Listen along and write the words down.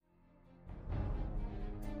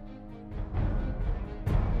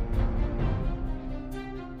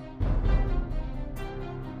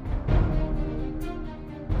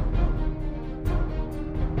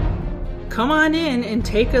Come on in and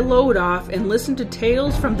take a load off and listen to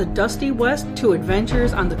tales from the dusty west to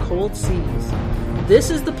adventures on the cold seas. This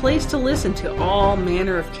is the place to listen to all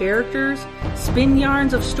manner of characters, spin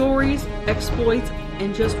yarns of stories, exploits,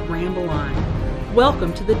 and just ramble on.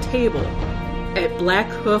 Welcome to the table at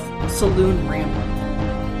Blackhoof Saloon-Ramblin.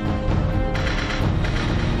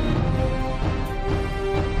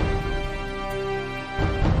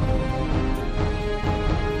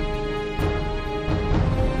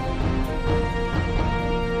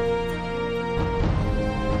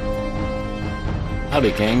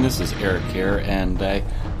 Howdy gang, this is Eric here, and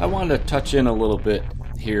I wanted to touch in a little bit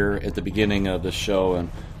here at the beginning of the show and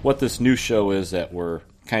what this new show is that we're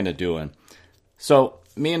kind of doing. So,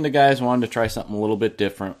 me and the guys wanted to try something a little bit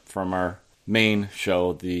different from our main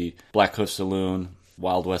show, the Blackhoof Saloon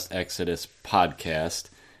Wild West Exodus podcast.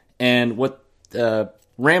 And what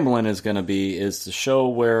Ramblin' is going to be is the show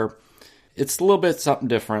where it's a little bit something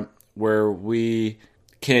different, where we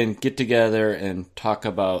can get together and talk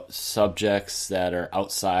about subjects that are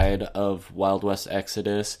outside of Wild West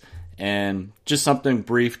Exodus and just something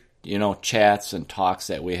brief, chats and talks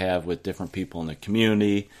that we have with different people in the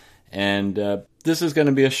community. And this is going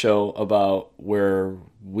to be a show about where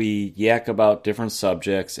we yak about different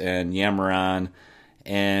subjects and yammer on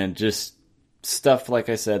and just stuff, like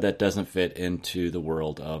I said, that doesn't fit into the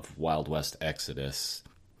world of Wild West Exodus.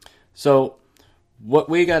 So what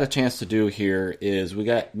we got a chance to do here is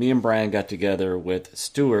me and Brian got together with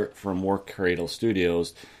Stuart from War Cradle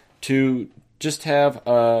Studios to just have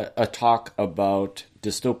a talk about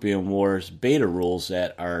Dystopian Wars beta rules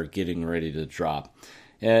that are getting ready to drop.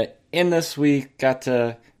 In this, we got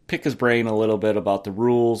to pick his brain a little bit about the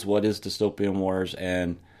rules, what is Dystopian Wars,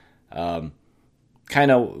 and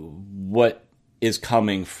kind of what is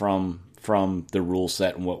coming from the rule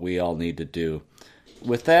set and what we all need to do.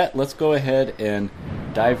 With that, let's go ahead and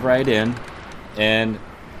dive right in and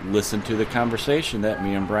listen to the conversation that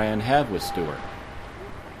me and Brian have with Stuart.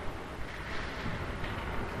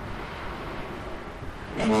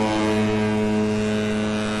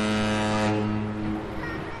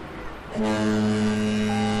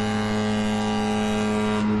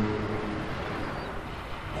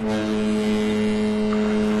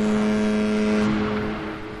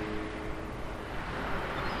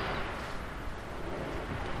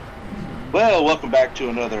 Well, welcome back to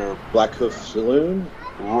another Blackhoof Saloon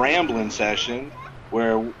Ramblin' session,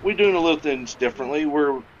 where we're doing a little things differently.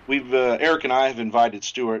 Eric and I have invited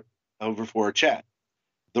Stuart over for a chat.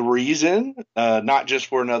 The reason, not just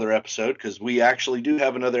for another episode, because we actually do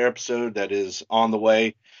have another episode that is on the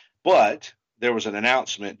way, but there was an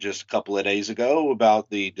announcement just a couple of days ago about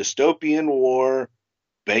the Dystopian War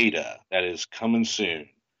beta that is coming soon.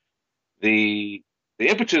 The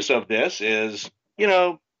impetus of this is,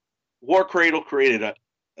 War Cradle created an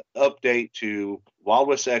update to Wild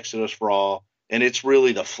West Exodus for All, and it's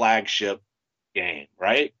really the flagship game,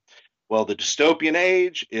 right? Well, the Dystopian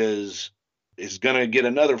Age is going to get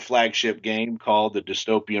another flagship game called the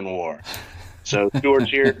Dystopian War. So Stuart's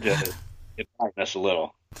here to enlighten us a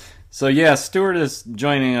little. So yeah, Stuart is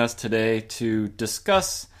joining us today to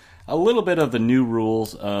discuss a little bit of the new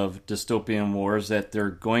rules of Dystopian Wars that they're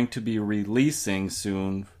going to be releasing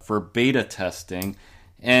soon for beta testing.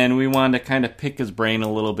 And we wanted to kind of pick his brain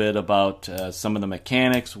a little bit about some of the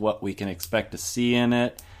mechanics, what we can expect to see in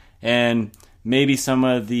it, and maybe some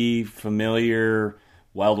of the familiar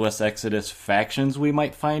Wild West Exodus factions we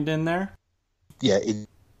might find in there. Yeah,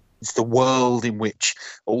 it's the world in which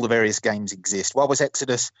all the various games exist. Wild West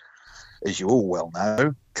Exodus, as you all well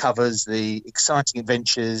know, covers the exciting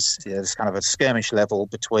adventures. There's kind of a skirmish level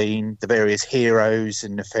between the various heroes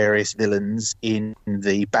and nefarious villains in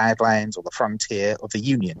the Badlands or the frontier of the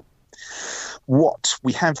Union. What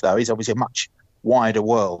we have, though, is obviously a much wider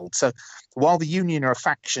world. So while the Union are a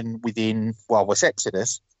faction within Wild West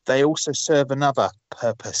Exodus, they also serve another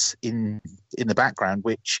purpose in the background,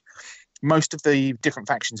 which most of the different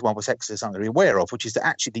factions in Wild West Exodus aren't really aware of, which is that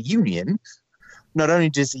actually the Union, not only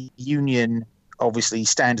does the Union obviously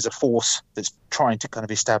stand as a force that's trying to kind of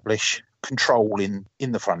establish control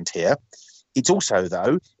in the frontier, it's also,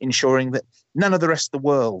 though, ensuring that none of the rest of the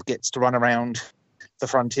world gets to run around the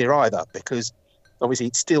frontier either, because obviously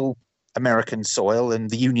it's still American soil, and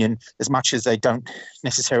the Union, as much as they don't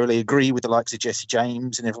necessarily agree with the likes of Jesse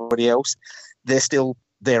James and everybody else,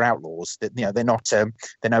 they're outlaws. That they're not.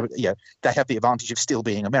 They have the advantage of still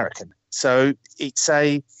being American. So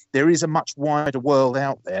there is a much wider world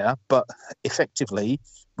out there, but effectively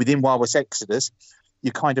within Wild West Exodus,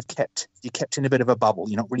 you're kept in a bit of a bubble.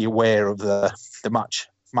 You're not really aware of the much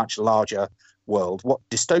larger world. What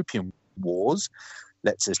Dystopian Wars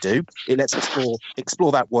lets us do. It lets us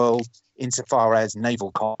explore that world insofar as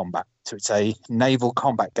naval combat. So it's a naval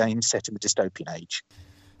combat game set in the dystopian age.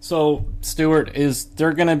 So, Stuart, is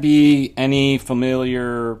there going to be any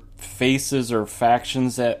familiar faces or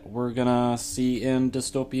factions that we're going to see in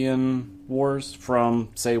dystopian wars from,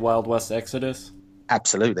 say, Wild West Exodus?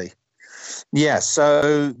 Absolutely. Yeah,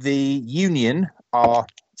 so the Union are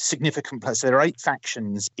significant players. So there are 8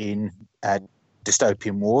 factions in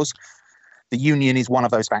dystopian wars. The Union is one of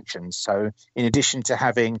those factions. So in addition to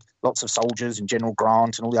having lots of soldiers and General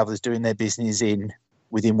Grant and all the others doing their business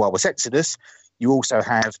within Wild West Exodus, you also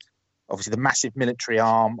have obviously the massive military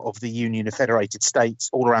arm of the Union of Federated States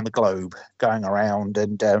all around the globe, going around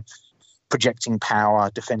and projecting power,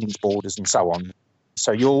 defending its borders, and so on.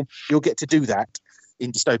 So you'll get to do that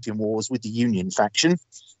in dystopian wars with the Union faction,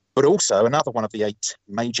 but also another one of the 8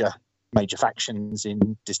 major factions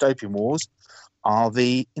in dystopian wars are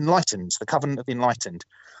the Enlightened, the Covenant of the Enlightened.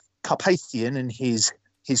 Carpathian and his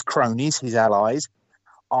cronies, his allies,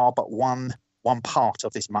 are but one part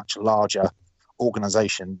of this much larger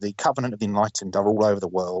organization. The Covenant of the Enlightened are all over the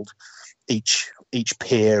world. Each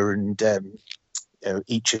peer and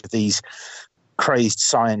each of these crazed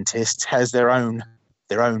scientists has their own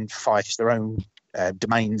fiefs, their own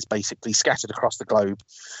domains, basically scattered across the globe,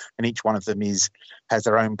 and each one of them has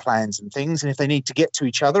their own plans and things. And if they need to get to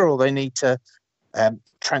each other, or they need to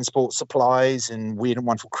transport supplies and weird and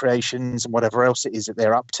wonderful creations and whatever else it is that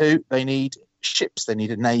they're up to, they need ships, they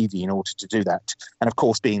need a navy in order to do that. And of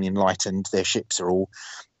course, being Enlightened, their ships are all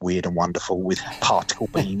weird and wonderful with particle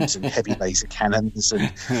beams and heavy laser cannons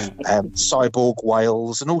and cyborg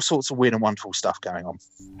whales and all sorts of weird and wonderful stuff going on.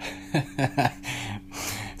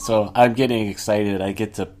 So I'm getting excited. I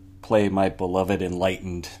get to play my beloved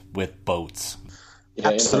Enlightened with boats. Yeah,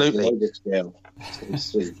 absolutely.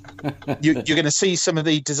 You're going to see some of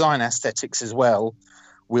the design aesthetics as well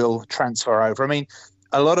will transfer over. I mean,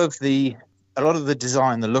 a lot of the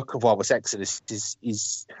design, the look of Wild West Exodus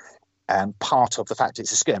is part of the fact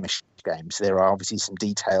it's a skirmish game. So there are obviously some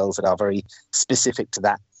details that are very specific to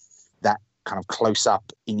that kind of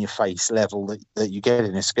close-up, in-your-face level that you get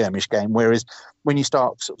in a skirmish game. Whereas when you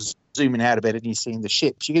start sort of zooming out a bit and you're seeing the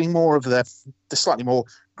ships, you're getting more of the slightly more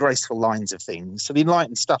graceful lines of things. So the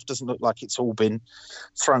Enlightened stuff doesn't look like it's all been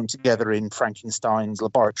thrown together in Frankenstein's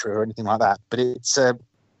laboratory or anything like that. But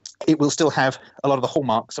it will still have a lot of the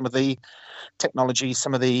hallmarks, some of the technology,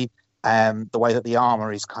 some of the way that the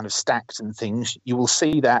armor is kind of stacked and things. You will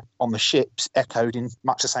see that on the ships echoed in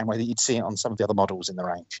much the same way that you'd see it on some of the other models in the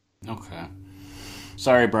range. Okay.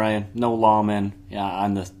 Sorry, Brian. No lawmen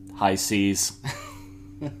on the high seas.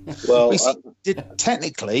 Well,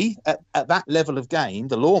 technically, at that level of game,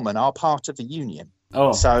 the lawmen are part of the Union.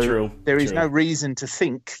 Oh, so true. There is no reason to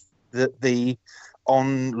think that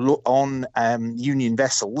on Union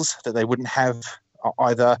vessels that they wouldn't have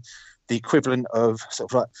either the equivalent of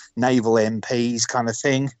sort of like naval MPs kind of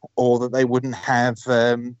thing, or that they wouldn't have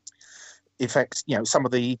some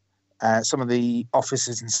of the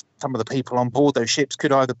officers and some of the people on board those ships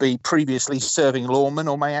could either be previously serving lawmen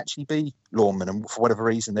or may actually be lawmen, and for whatever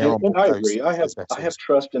reason they're on board. I agree. I have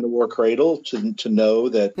trust in the War Cradle to know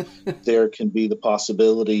that there can be the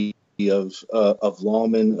possibility of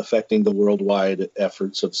lawmen affecting the worldwide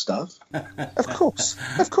efforts of stuff. Of course.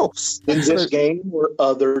 In this game or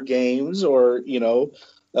other games, or even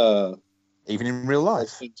in real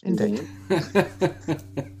life. Indeed.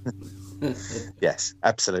 Yes,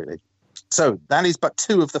 absolutely. So that is but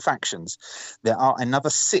 2 of the factions. There are another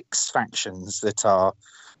 6 factions that are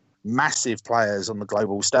massive players on the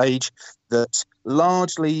global stage that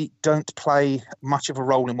largely don't play much of a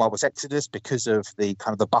role in Wild West Exodus because of the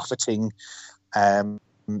kind of the buffering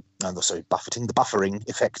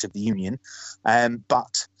effect of the Union.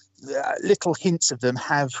 But little hints of them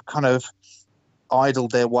have kind of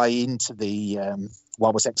idled their way into the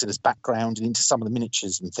Wild West Exodus background and into some of the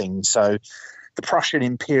miniatures and things. So the Prussian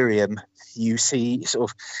Imperium, you see sort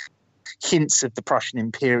of hints of the Prussian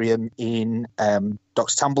Imperium in Dr.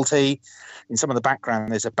 Tumblety. In some of the background,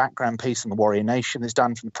 there's a background piece on the Warrior Nation that's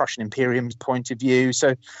done from the Prussian Imperium's point of view.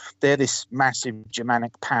 So they're this massive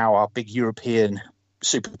Germanic power, big European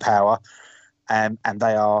superpower, and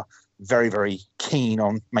they are very, very keen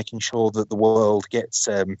on making sure that the world gets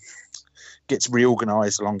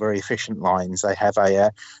reorganized along very efficient lines. They have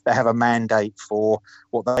a mandate for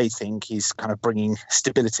what they think is kind of bringing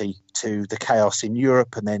stability to the chaos in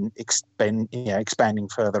Europe, and then expanding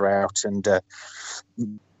further out and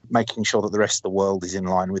making sure that the rest of the world is in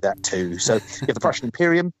line with that too. So you have the Prussian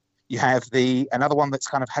Imperium. You have another one that's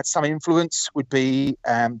kind of had some influence would be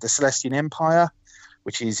the Celestian Empire,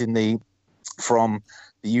 which is from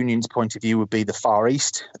The Union's point of view would be the Far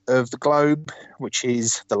East of the globe, which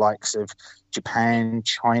is the likes of Japan,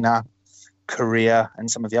 China, Korea,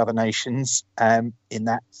 and some of the other nations in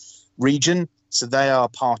that region. So they are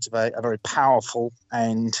part of a very powerful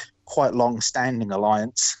and quite long-standing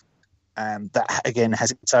alliance that, again,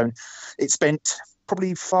 has its own. It spent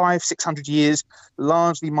probably 500-600 years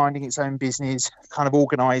largely minding its own business, kind of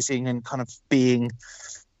organising and kind of being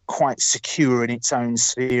quite secure in its own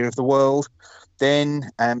sphere of the world. Then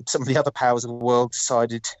some of the other powers of the world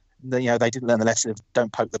decided that, they didn't learn the lesson of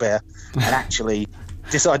don't poke the bear, and actually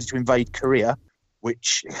decided to invade Korea,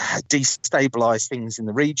 which destabilized things in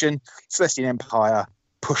the region. Celestian Empire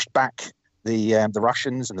pushed back the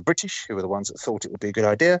Russians and the British, who were the ones that thought it would be a good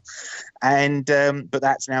idea. And but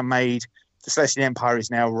that's now made the Celestian Empire is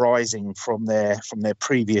now rising from their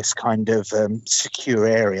previous kind of secure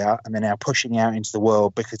area, and they're now pushing out into the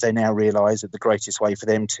world because they now realise that the greatest way for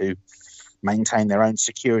them to maintain their own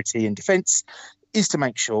security and defence is to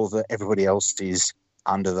make sure that everybody else is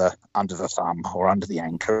under the thumb or under the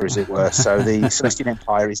anchor, as it were. So the Celestian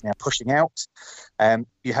Empire is now pushing out.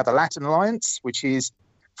 You have the Latin Alliance, which is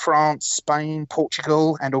France, Spain,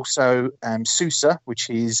 Portugal, and also Susa, which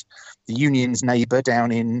is the Union's neighbour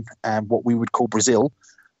down in what we would call Brazil.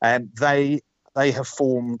 They have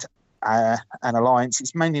formed an alliance.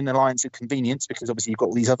 It's mainly an alliance of convenience because obviously you've got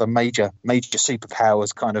all these other major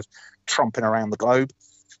superpowers kind of tromping around the globe.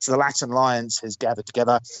 So the Latin Alliance has gathered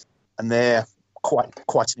together, and they're quite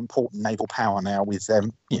an important naval power now, with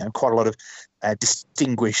quite a lot of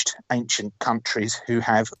distinguished ancient countries who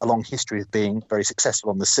have a long history of being very successful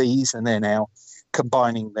on the seas, and they're now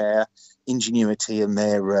combining their ingenuity and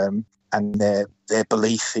their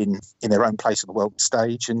belief in their own place on the world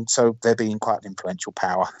stage, and so they're being quite an influential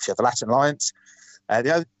power. So you have the Latin Alliance.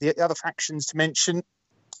 The other factions to mention.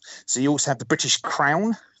 So you also have the British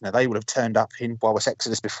Crown. Now, they would have turned up in Walrus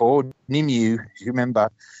Exodus before. Nimue, if you remember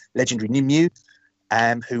legendary Nimue,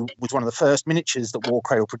 who was one of the first miniatures that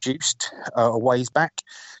Warcradle produced a ways back.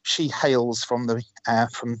 She hails from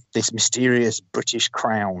this mysterious British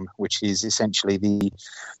Crown, which is essentially the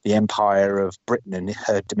Empire of Britain and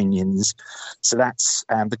her dominions. So that's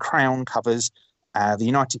the Crown covers the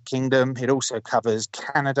United Kingdom. It also covers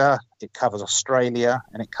Canada, it covers Australia,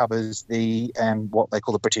 and it covers the what they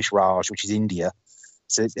call the British Raj, which is India.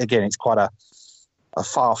 So again, it's quite a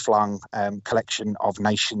far-flung collection of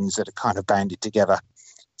nations that are kind of banded together.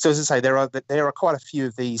 So as I say, there are quite a few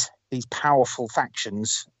of these powerful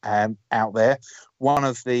factions out there. One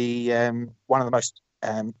of the most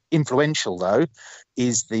influential, though,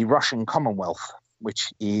 is the Russian Commonwealth,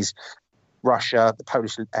 which is Russia, the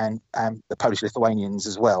Polish, and the Polish Lithuanians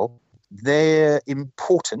as well. They're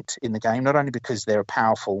important in the game, not only because they're a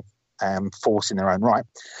powerful force in their own right,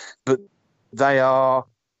 but they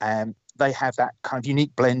have that kind of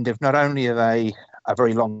unique blend of not only are they a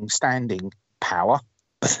very long-standing power,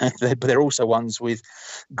 but they're also ones with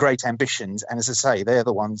great ambitions. And as I say, they're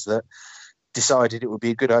the ones that decided it would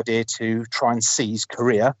be a good idea to try and seize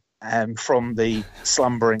Korea from the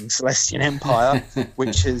slumbering Celestian Empire,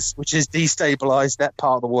 which has destabilized that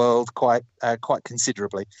part of the world quite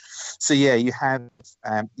considerably. So yeah, you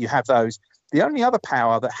have those. The only other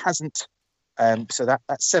power that hasn't so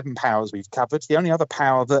that's 7 powers we've covered. The only other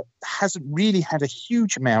power that hasn't really had a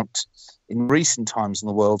huge amount in recent times on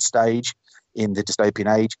the world stage in the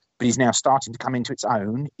dystopian age, but is now starting to come into its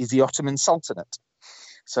own, is the Ottoman Sultanate.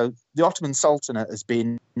 So the Ottoman Sultanate has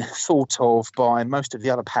been thought of by most of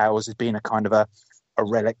the other powers as being a kind of a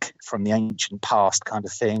relic from the ancient past kind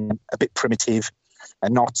of thing, a bit primitive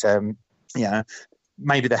and not,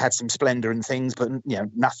 maybe they had some splendor and things, but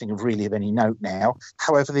nothing really of any note now.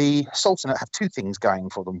 However, the Sultanate have 2 things going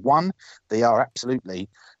for them. One, they are absolutely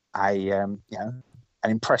an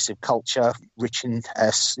impressive culture, rich in,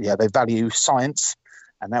 they value science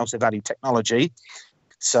and they also value technology.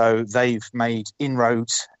 So they've made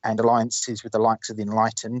inroads and alliances with the likes of the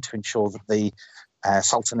Enlightened to ensure that the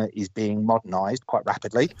Sultanate is being modernised quite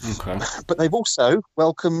rapidly. Okay. But they've also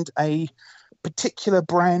welcomed a particular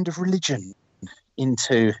brand of religion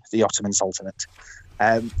into the Ottoman Sultanate,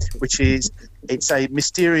 which is, it's a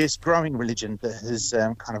mysterious growing religion that has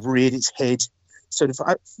kind of reared its head sort of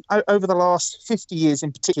over the last 50 years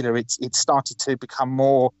in particular. It's started to become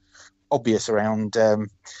more obvious around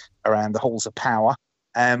the halls of power,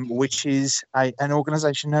 which is an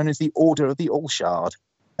organisation known as the Order of the All-Shard,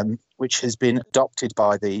 which has been adopted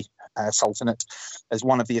by the Sultanate as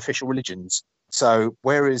one of the official religions. So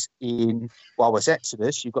whereas in Walrus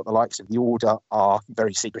Exodus, you've got the likes of the Order are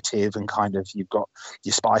very secretive and kind of, you've got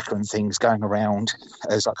your spiker and things going around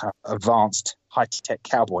as like kind of advanced high-tech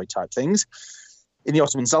cowboy type things. In the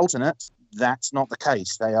Ottoman Sultanate, that's not the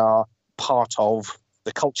case. They are part of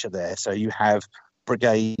the culture there. So you have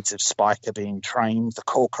brigades of Spiker being trained. The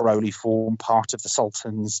Corcaroli form part of the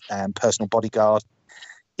Sultan's personal bodyguard.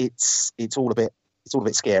 It's all a bit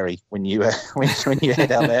scary when you when you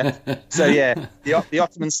head out there. So yeah, the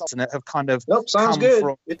Ottoman Sultanate have kind of sounds good.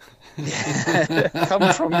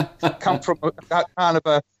 come from a kind of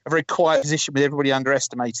a very quiet position with everybody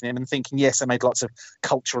underestimating him and thinking, yes, they made lots of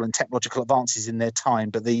cultural and technological advances in their time,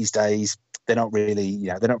 but these days they're not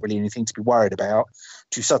really anything to be worried about.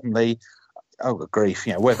 To suddenly, oh good grief,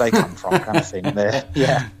 where they come from, kind of thing.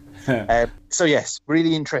 There, so yes,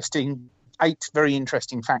 really interesting. 8 very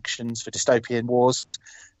interesting factions for Dystopian Wars,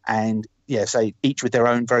 and each with their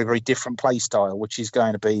own very, very different play style, which is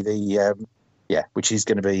going to be the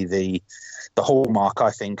hallmark, I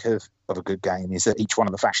think, of a good game, is that each one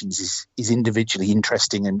of the factions is individually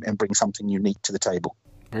interesting and brings something unique to the table.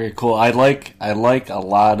 Very cool. I like a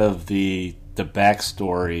lot of the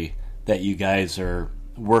backstory that you guys are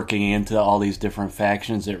working into all these different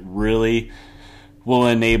factions. It really will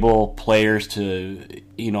enable players to,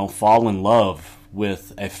 fall in love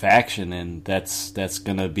with a faction, and that's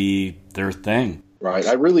going to be their thing. Right.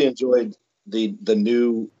 I really enjoyed the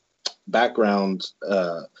new background,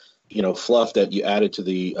 fluff that you added to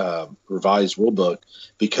the revised rulebook,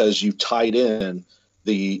 because you tied in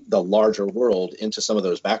the larger world into some of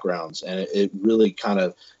those backgrounds, and it really kind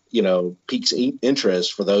of piques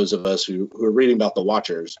interest for those of us who are reading about the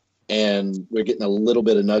Watchers, and we're getting a little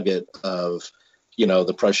bit of nugget of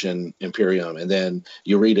the Prussian Imperium, and then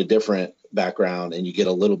you read a different background and you get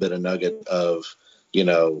a little bit of nugget of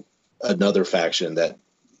another faction that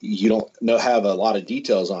you don't have a lot of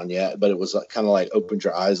details on yet, but it was kind of like opened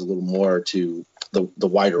your eyes a little more to the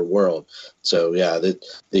wider world. So yeah,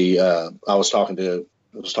 I was talking to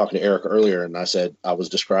Eric earlier, and I said I was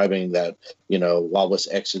describing that Lawless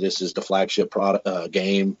Exodus is the flagship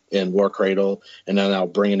game in War Cradle, and then I'll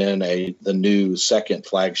bring in the new second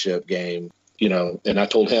flagship game. And I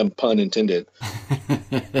told him, pun intended.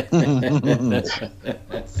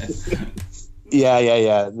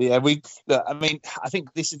 Yeah. I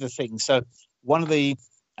think this is the thing. So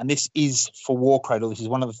and this is for War Cradle, this is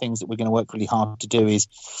one of the things that we're going to work really hard to do is,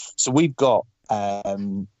 so we've got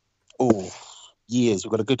years.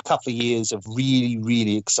 We've got a good couple of years of really,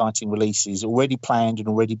 really exciting releases already planned and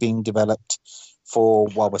already being developed for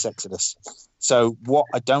Wild West Exodus. So what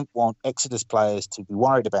I don't want Exodus players to be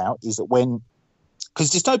worried about is that because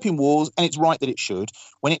Dystopian Wars, and it's right that it should,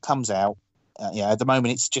 when it comes out, at the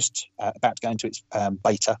moment it's just about to go into its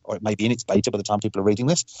beta, or it may be in its beta by the time people are reading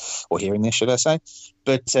this, or hearing this, should I say.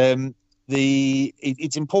 But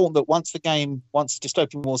it's important that once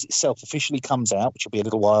Dystopian Wars itself officially comes out, which will be a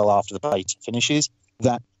little while after the beta finishes,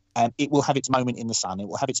 that it will have its moment in the sun. It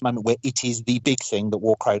will have its moment where it is the big thing that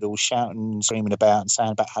War Cradle is shouting and screaming about and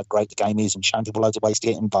saying about how great the game is and showing people loads of ways to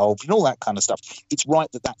get involved and all that kind of stuff. It's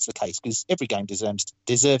right that that's the case, because every game deserves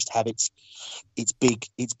to have its big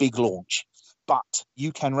launch. But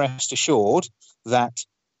you can rest assured that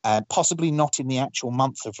possibly not in the actual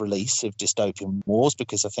month of release of Dystopian Wars,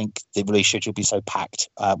 because I think the release schedule will be so packed.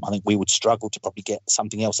 I think we would struggle to probably get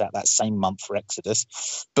something else out that same month for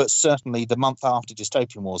Exodus. But certainly the month after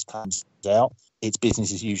Dystopian Wars comes out, it's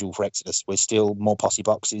business as usual for Exodus. We're still more posse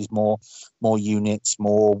boxes, more units,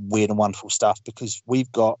 more weird and wonderful stuff, because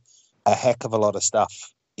we've got a heck of a lot of stuff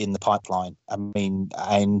in the pipeline. I mean,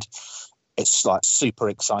 and it's like super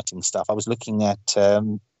exciting stuff. I was looking at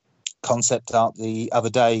concept art the other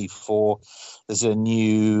day there's a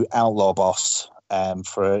new outlaw boss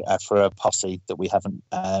for a posse that we haven't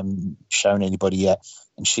shown anybody yet,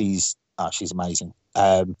 and she's amazing.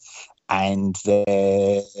 And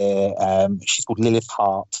she's called Lilith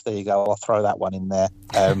Hart. There you go. I'll throw that one in there.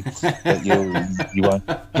 But you won't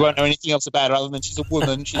know anything else about her other than she's a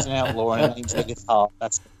woman. She's an outlaw, and her name's Lilith Hart.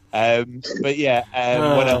 That's. But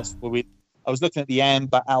yeah, what else were we? I was looking at the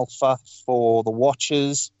Amber Alpha for the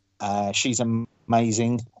Watchers. She's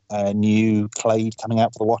amazing. New Clade coming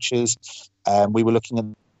out for the Watchers. We were looking at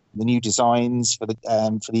the new designs for the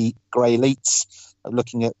Grey Elites.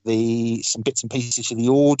 Looking at some bits and pieces for the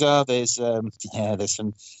Order. There's a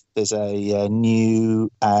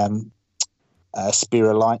new Spear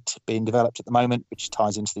of Light being developed at the moment, which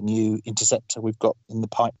ties into the new Interceptor we've got in the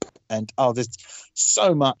pipe. And there's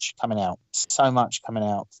so much coming out.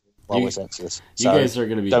 You guys are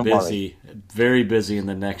going to be busy, very busy in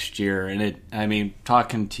the next year. And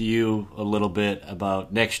talking to you a little bit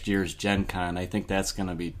about next year's Gen Con, I think that's going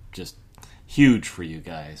to be just huge for you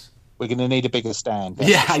guys. We're going to need a bigger stand.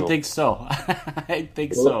 Yeah, sure. I think so.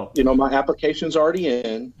 So. My application's already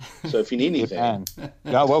in, so if you need anything.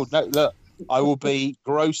 No, look, I will be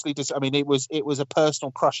grossly I mean, it was a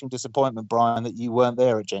personal crushing disappointment, Brian, that you weren't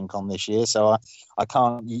there at Gen Con this year. So I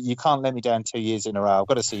can't. You can't let me down 2 years in a row. I've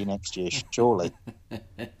got to see you next year, surely.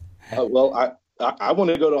 Well, I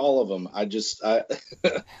want to go to all of them. I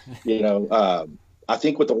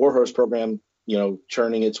think with the Warhorse program,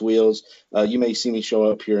 churning its wheels, you may see me show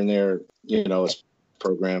up here and there, as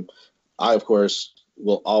program. I, of course,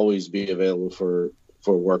 will always be available for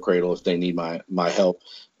War Cradle if they need my help.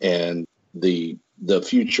 And the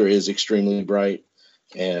future is extremely bright,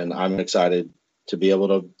 and I'm excited to be able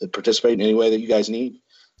to participate in any way that you guys need.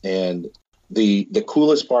 And the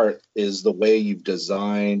coolest part is the way you've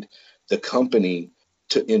designed the company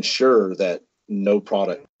to ensure that no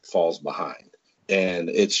product falls behind. And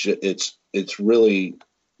it's really,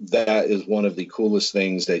 that is one of the coolest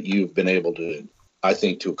things that you've been able to, I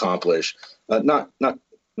think, to accomplish. Not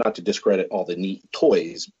to discredit all the neat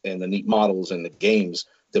toys and the neat models and the games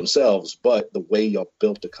themselves, but the way y'all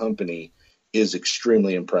built the company is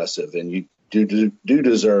extremely impressive, and you do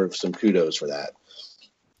deserve some kudos for that.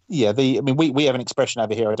 Yeah, we have an expression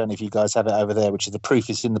over here. I don't know if you guys have it over there, which is the proof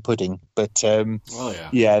is in the pudding. But So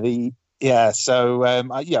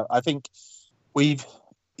I think we've,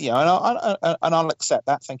 and I'll accept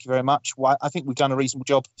that. Thank you very much. Well, I think we've done a reasonable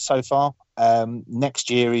job so far. Next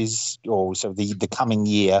year is, also the coming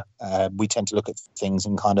year. We tend to look at things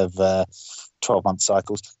in kind of 12-month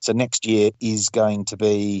cycles. So next year is going to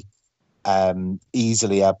be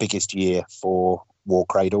easily our biggest year for War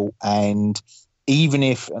Cradle. And even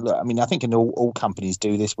if, I think in all companies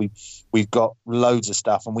do this, we've got loads of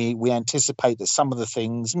stuff, and we anticipate that some of the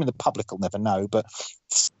things, the public will never know, but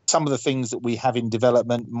some of the things that we have in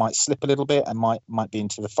development might slip a little bit and might be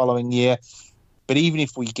into the following year. But even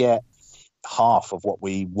if we get half of what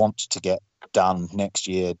we want to get done next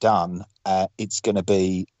year done, it's going to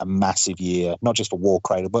be a massive year, not just for War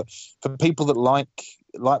Cradle, but for people that like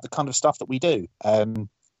the kind of stuff that we do.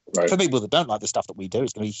 Right. For people that don't like the stuff that we do,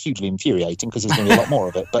 it's going to be hugely infuriating because there's going to be a lot more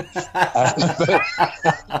of it. But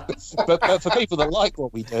but for people that like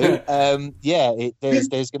what we do, there's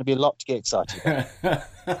going to be a lot to get excited about.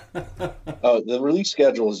 The release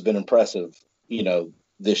schedule has been impressive,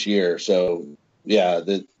 this year. So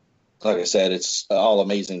like I said, it's all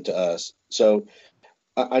amazing to us. So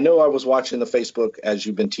I know I was watching the Facebook as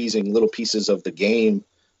you've been teasing little pieces of the game,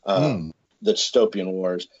 the Dystopian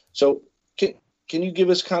Wars. So can you give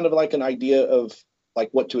us kind of like an idea of like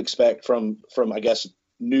what to expect from I guess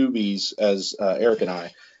newbies as Eric and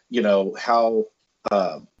I, how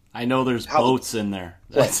I know there's boats in there.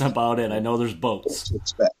 That's about it. I know there's boats. To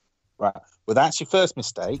expect. Right. Well, that's your first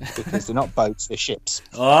mistake because they're not boats; they're ships.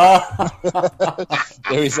 Oh.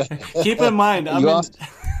 There is Keep in mind,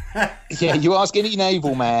 you ask any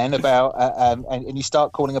naval man about, and you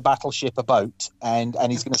start calling a battleship a boat, and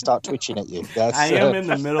he's going to start twitching at you. I am in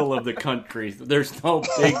the middle of the country. There's no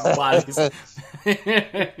big bodies.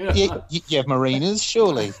 You have marinas,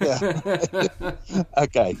 surely. Yeah.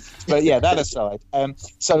 Okay, but that aside,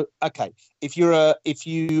 if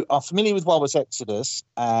you are familiar with Wild West Exodus,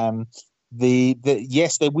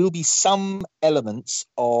 yes, there will be some elements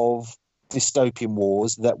of Dystopian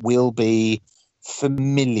Wars that will be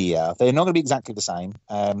familiar. They're not going to be exactly the same,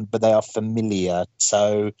 but they are familiar.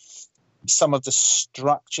 So some of the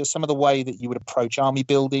structure, some of the way that you would approach army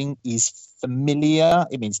building is familiar.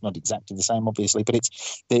 I mean, it's not exactly the same, obviously, but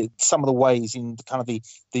it's some of the ways in kind of the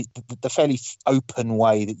fairly open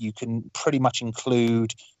way that you can pretty much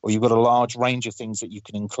include, or you've got a large range of things that you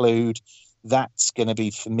can include. That's going to be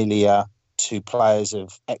familiar to players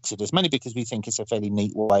of Exodus, mainly because we think it's a fairly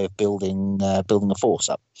neat way of building a force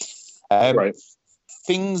up. Right.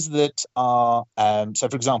 Things that are so,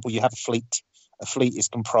 for example, you have a fleet. A fleet is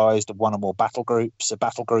comprised of one or more battle groups. A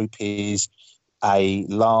battle group is a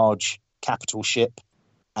large capital ship,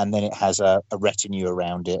 and then it has a retinue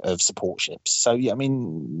around it of support ships. So,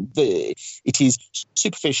 it is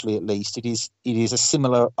superficially, at least, it is a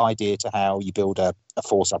similar idea to how you build a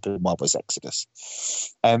force up in Wild West Exodus.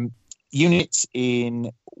 Units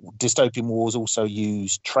in Dystopian Wars also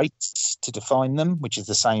use traits to define them, which is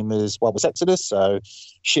the same as Wild West Exodus. So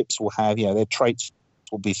ships will have, their traits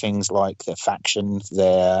will be things like their faction,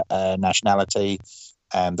 their nationality,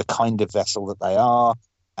 the kind of vessel that they are,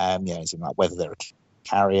 as in like whether they're a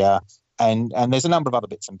carrier, and there's a number of other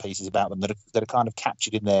bits and pieces about them that are kind of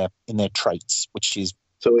captured in their traits, which is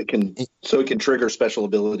so it can trigger special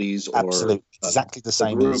abilities or absolutely exactly the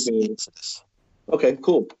same as Exodus. Okay,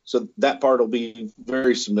 cool. So that part will be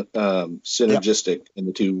very synergistic in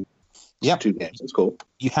the two games. That's cool.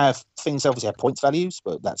 You have obviously have points values,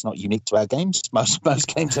 but that's not unique to our games. Most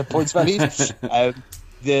games have points values.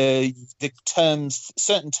 the terms,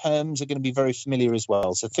 certain terms are going to be very familiar as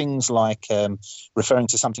well. So things like referring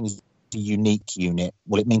to something as a unique unit.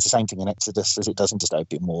 Well, it means the same thing in Exodus as it does in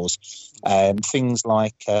Dystopian Wars. Things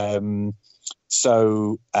like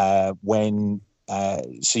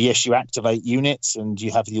yes, you activate units and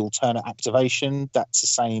you have the alternate activation. That's the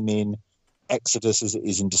same in Exodus as it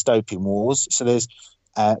is in Dystopian Wars. So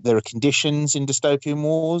there are conditions in Dystopian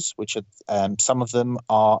Wars, which are some of them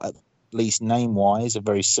are, at least name-wise, are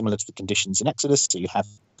very similar to the conditions in Exodus. So you have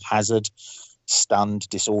hazard, stunned,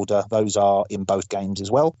 disorder. Those are in both games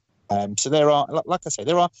as well. So there are, like I say,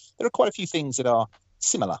 there are quite a few things that are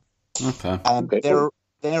similar. Okay.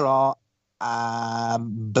 There are.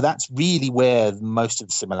 But that's really where most of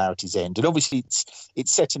the similarities end. And obviously,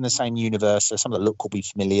 it's set in the same universe, so some of the look will be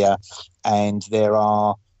familiar. And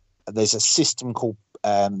there's a system called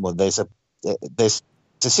there's a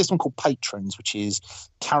system called patrons, which is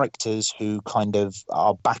characters who kind of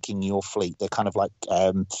are backing your fleet. They're kind of like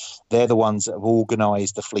they're the ones that have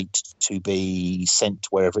organised the fleet to be sent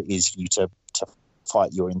wherever it is for you to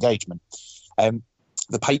fight your engagement.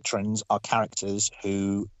 The patrons are characters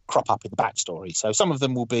who crop up in the backstory. So some of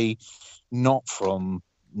them will be not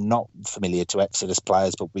familiar to Exodus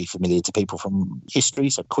players, but will be familiar to people from history.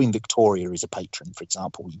 So Queen Victoria is a patron, for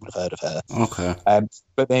example. You would have heard of her. Okay.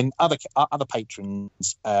 But then other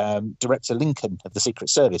patrons, Director Lincoln of the Secret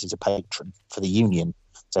Service is a patron for the Union.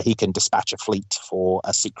 So he can dispatch a fleet for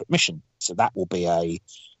a secret mission. So that will be a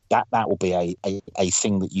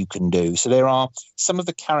thing that you can do. So there are some of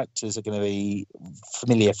the characters are going to be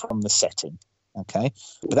familiar from the setting, okay?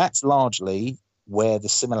 But that's largely where the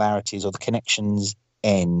similarities or the connections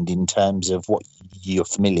end in terms of what you're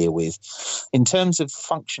familiar with. In terms of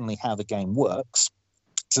functionally how the game works,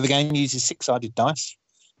 so the game uses six-sided dice,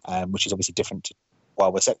 which is obviously different to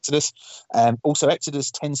Wild West Exodus. Also,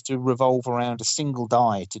 Exodus tends to revolve around a single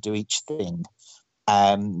die to do each thing.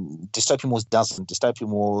 Dystopian Wars doesn't. Dystopian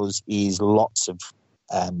Wars is lots of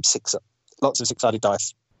six-sided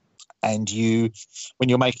dice, and when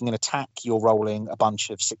you're making an attack, you're rolling a bunch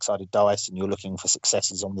of six-sided dice, and you're looking for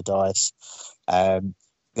successes on the dice.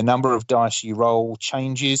 The number of dice you roll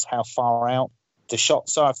changes how far out the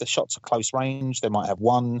shots are. If the shots are close range, they might have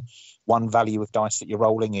one value of dice that you're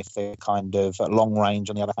rolling. If they're kind of at long range,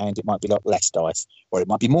 on the other hand, it might be like less dice, or it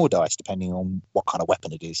might be more dice depending on what kind of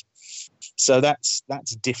weapon it is. So that's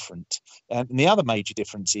different. And the other major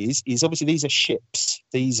difference is obviously these are ships.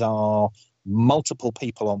 These are multiple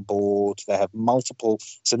people on board. They have multiple,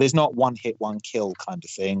 so there's not one hit, one kill kind of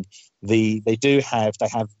thing. They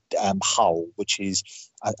have hull, which is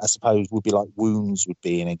I suppose would be like wounds would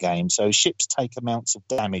be in a game. So ships take amounts of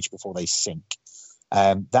damage before they sink.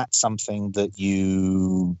 That's something that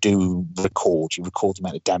you do record. You record the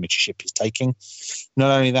amount of damage a ship is taking. Not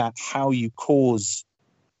only that, how you cause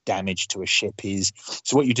damage to a ship is,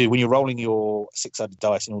 so what you do when you're rolling your six-sided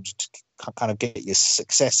dice in order to kind of get your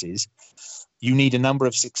successes, you need a number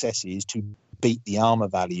of successes to beat the armor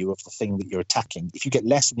value of the thing that you're attacking. If you get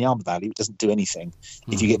less than the armor value, it doesn't do anything.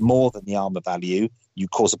 If you get more than the armor value, you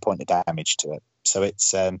cause a point of damage to it. So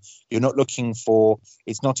it's you're not looking for,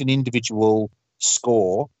 it's not an individual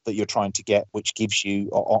score that you're trying to get, which gives you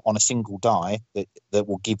on a single die that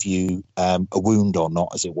will give you a wound or not,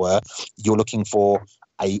 as it were. You're looking for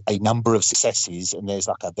a number of successes, and there's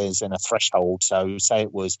a threshold. So say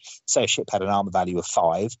a ship had an armor value of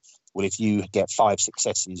 5. Well, if you get 5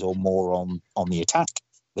 successes or more on the attack,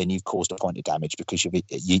 then you've caused a point of damage because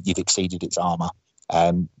you've exceeded its armor.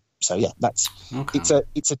 So yeah, that's okay.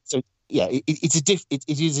 It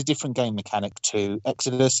is a different game mechanic to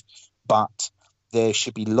Exodus, but there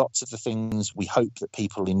should be lots of the things we hope that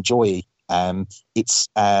people enjoy. It's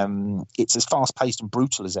as fast paced and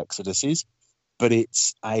brutal as Exodus is, but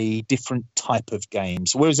it's a different type of game.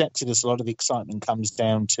 So whereas Exodus, a lot of the excitement comes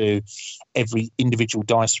down to every individual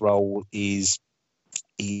dice roll is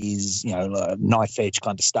knife edge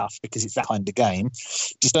kind of stuff, because it's that kind of game.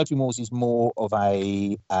 Dystopian Wars is more of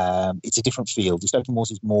it's a different field. Dystopian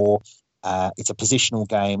Wars is more it's a positional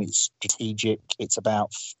game. It's strategic. It's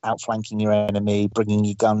about outflanking your enemy, bringing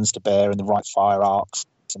your guns to bear in the right fire arcs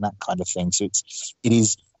and that kind of thing. So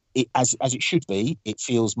as it should be, it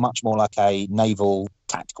feels much more like a naval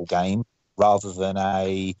tactical game rather than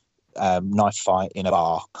a knife fight in a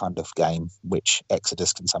bar kind of game, which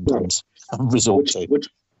Exodus can sometimes resort to.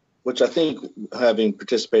 Which I think, having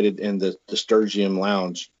participated in the Sturgium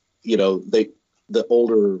Lounge, the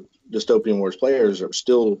older Dystopian Wars players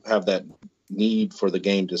still have that need for the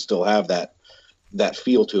game to still have that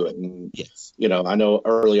feel to it. And yes, I know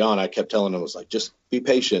early on I kept telling them, I was like, just be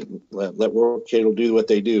patient, let WorldCat do what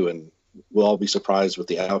they do, and we'll all be surprised with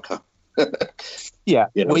the outcome. Yeah,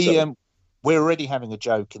 You know, we're already having a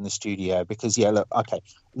joke in the studio because, look, okay,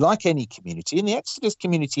 like any community, and the Exodus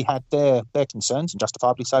community had their concerns, and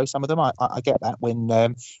justifiably so, some of them. I get that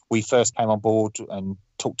when we first came on board and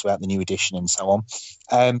talked about the new edition and so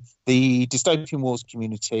on. The Dystopian Wars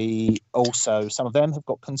community also, some of them have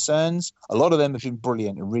got concerns. A lot of them have been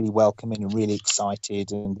brilliant and really welcoming and really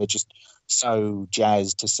excited, and they're just so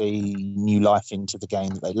jazzed to see new life into the game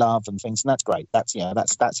that they love and things, and that's great. That's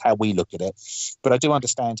how we look at it. But I do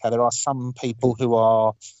understand how there are some people who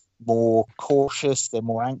are more cautious, they're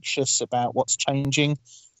more anxious about what's changing.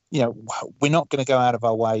 We're not going to go out of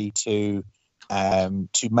our way to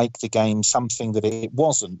make the game something that it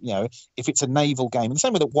wasn't. If it's a naval game, and the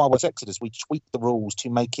same with the Wild West Exodus, we tweaked the rules to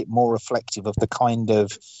make it more reflective of the kind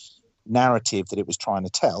of narrative that it was trying to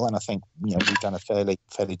tell, and I think we've done a fairly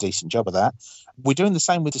decent job of that. We're doing the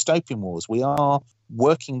same with Dystopian Wars. We are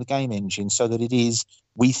working the game engine so that it is,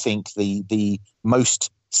 we think, the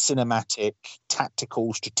most cinematic,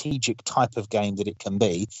 tactical, strategic type of game that it can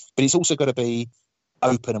be, but it's also got to be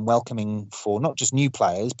open and welcoming for not just new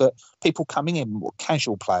players, but people coming in, more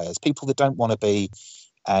casual players, people that don't want to be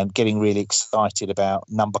getting really excited about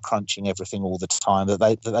number crunching everything all the time, that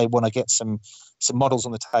they want to get some models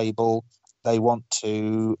on the table. They want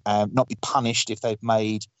to not be punished if they've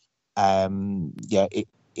made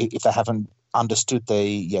if they haven't understood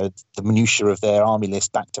the minutiae of their army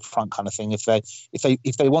list back to front kind of thing. If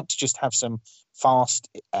they want to just have some fast,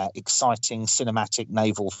 exciting cinematic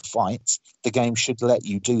naval fights, the game should let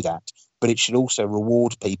you do that, but it should also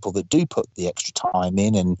reward people that do put the extra time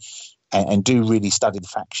in and do really study the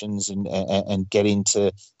factions and get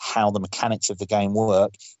into how the mechanics of the game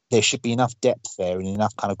work. There should be enough depth there and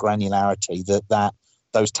enough kind of granularity that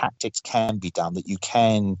those tactics can be done, that you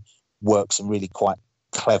can work some really quite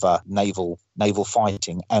clever naval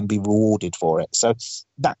fighting and be rewarded for it. So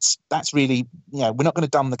that's really, we're not going to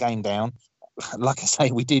dumb the game down. Like I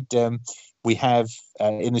say, we have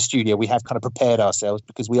in the studio, we have kind of prepared ourselves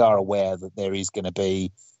because we are aware that there is going to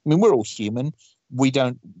be, we're all human. We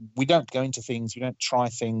don't go into things, we don't try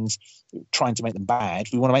things trying to make them bad.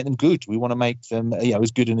 We want to make them good. We want to make them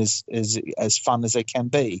as good and as fun as they can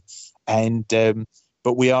be. And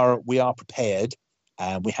but we are prepared.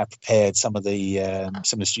 We have prepared some of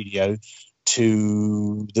the studio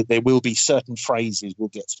that there will be certain phrases will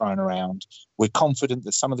get thrown around. We're confident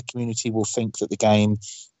that some of the community will think that the game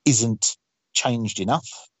isn't changed enough.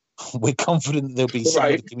 We're confident that there'll be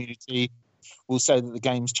some of the community will say that the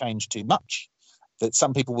game's changed too much. That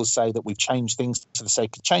some people will say that we've changed things for the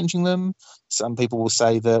sake of changing them. Some people will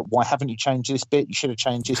say that, why haven't you changed this bit? You should have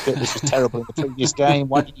changed this bit. This was terrible in the previous game.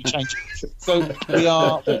 Why didn't you change it? So we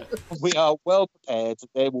are well prepared that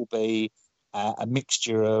there will be a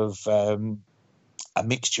mixture of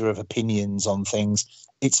opinions on things.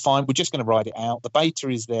 It's fine. We're just going to ride it out. The beta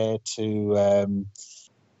is there to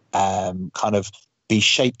kind of be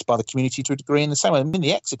shaped by the community to a degree in the same way.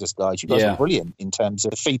 The Exodus guys, you guys are brilliant in terms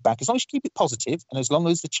of the feedback. As long as you keep it positive and as long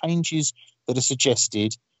as the changes that are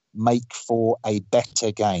suggested make for a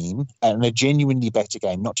better game and a genuinely better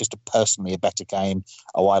game, not just a better game.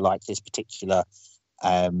 Oh, I like this particular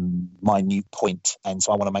minute point, and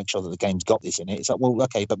so I want to make sure that the game's got this in it. It's like, well,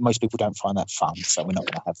 okay, but most people don't find that fun, so we're not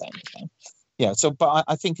going to have that in the game. Yeah, so but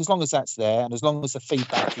I think as long as that's there and as long as the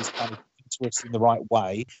feedback is kind of to us in the right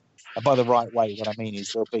way, and by the right way, what I mean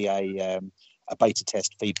is there'll be a beta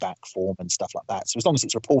test feedback form and stuff like that. So as long as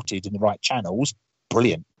it's reported in the right channels,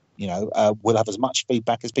 brilliant. We'll have as much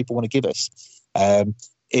feedback as people want to give us.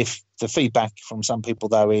 If the feedback from some people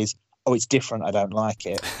though is, oh, it's different, I don't like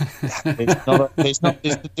it. There's not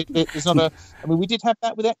a. I mean, we did have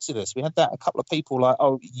that with Exodus. We had that a couple of people like,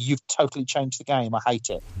 oh, you've totally changed the game. I hate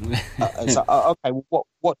it. It's like, okay, well,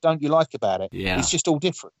 what don't you like about it? Yeah. It's just all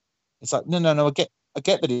different. It's like, no, I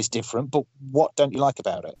get that it's different, but what don't you like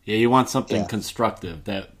about it? Yeah, you want something constructive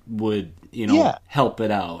that would, help it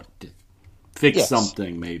out, fix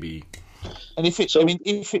something maybe. And if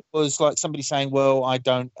it was like somebody saying, well, I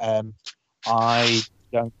don't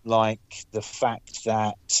like the fact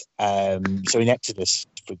that so in Exodus,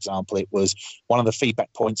 for example, it was one of the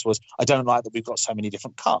feedback points was, I don't like that we've got so many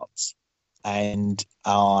different cards, and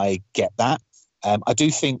I get that. I do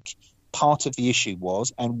think part of the issue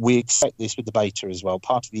was, and we expect this with the beta as well,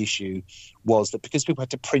 part of the issue was that because people had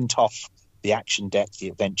to print off the action deck, the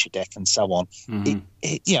adventure deck, and so on,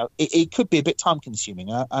 it could be a bit time consuming,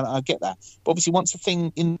 and I get that. But obviously, once the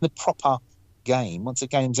thing in the proper game, once the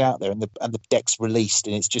game's out there and the deck's released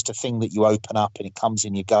and it's just a thing that you open up and it comes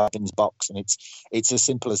in your guardian's box and it's as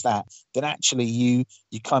simple as that, then actually you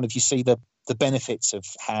see the benefits of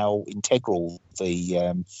how integral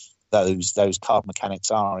the those card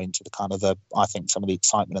mechanics are into the kind of I think some of the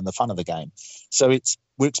excitement and the fun of the game. So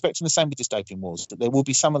we're expecting the same with Dystopian Wars, that there will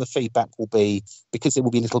be some of the feedback will be, because there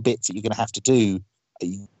will be little bits that you're going to have to do.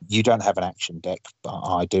 You don't have an action deck, but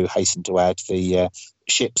I do hasten to add the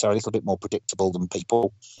ships are a little bit more predictable than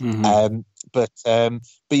people. Mm-hmm. But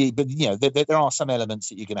you know, there are some elements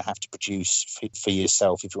that you're going to have to produce for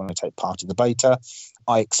yourself if you want to take part in the beta.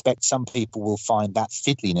 I expect some people will find that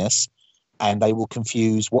fiddliness, and they will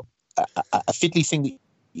confuse what a fiddly thing that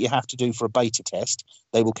you have to do for a beta test.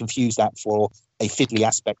 They will confuse that for a fiddly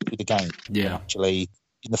aspect of the game. Yeah. Actually,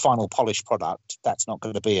 in the final polished product, that's not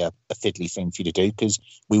going to be a fiddly thing for you to do, because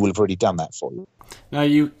we will have already done that for you. Now,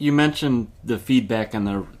 you mentioned the feedback on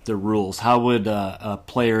the rules. How would a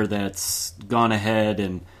player that's gone ahead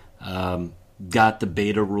and got the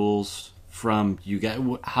beta rules from you guys,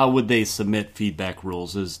 how would they submit feedback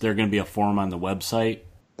rules? Is there going to be a form on the website?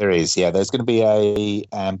 There is, yeah. There's going to be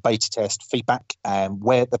a beta test feedback,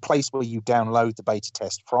 where the place where you download the beta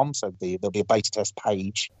test from. So there'll be a beta test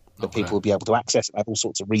page that people will be able to access. Have all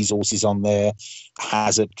sorts of resources on there,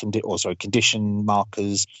 condition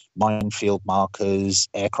markers, minefield markers,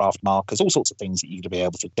 aircraft markers, all sorts of things that you're going to be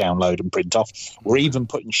able to download and print off. We're even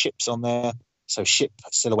putting ships on there, so ship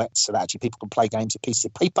silhouettes, so that actually people can play games with pieces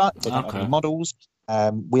of paper. They don't have any models.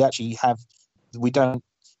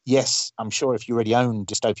 Yes, I'm sure if you already own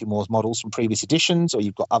Dystopian Wars models from previous editions, or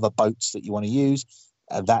you've got other boats that you want to use,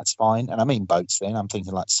 that's fine. And I mean boats then. I'm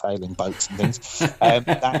thinking like sailing boats and things.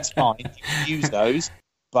 That's fine. You can use those.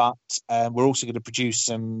 But we're also going to produce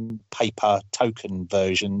some paper token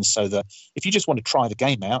versions, so that if you just want to try the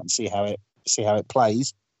game out and see how it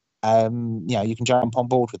plays, you can jump on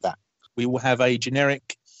board with that. We will have a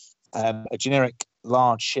generic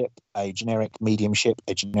large ship, a generic medium ship,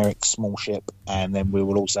 a generic small ship, and then we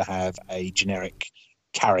will also have a generic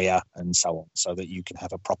carrier and so on, so that you can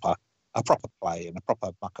have a proper play and a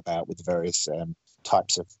proper muck about with the various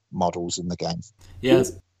types of models in the game.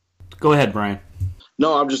 Yes. Go ahead, Brian.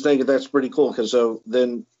 No, I'm just thinking that's pretty cool, because so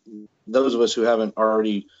then those of us who haven't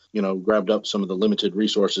already, grabbed up some of the limited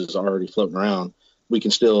resources already floating around, we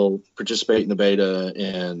can still participate in the beta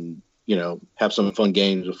and, have some fun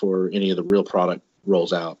games before any of the real product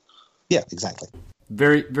rolls out. Yeah, exactly.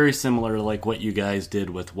 Very, very similar to like what you guys did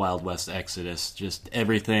with Wild West Exodus. Just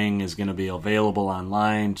everything is going to be available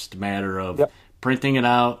online. Just a matter of printing it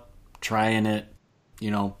out, trying it,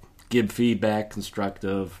 give feedback,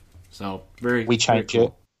 constructive. So we change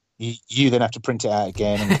it. You then have to print it out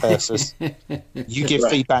again and curse us. You give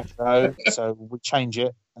feedback though, so we change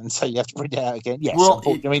it, and so you have to print it out again. Yes, well,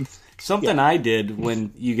 something I did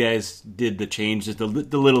when you guys did the changes, the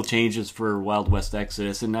little changes for Wild West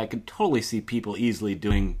Exodus, and I could totally see people easily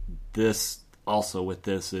doing this also with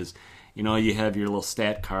this is, you have your little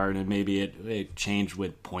stat card and maybe it changed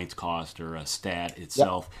with points cost or a stat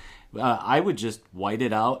itself. I would just white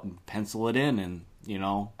it out and pencil it in, and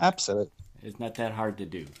absolutely. It's not that hard to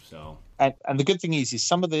do. So, and the good thing is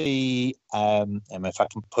some of the, if I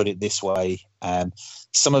can put it this way,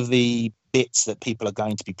 some of the bits that people are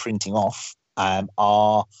going to be printing off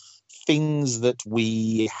are things that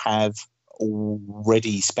we have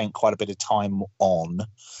already spent quite a bit of time on.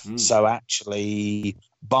 So actually,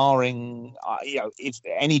 barring if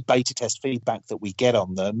any beta test feedback that we get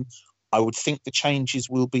on them, I would think the changes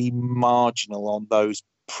will be marginal on those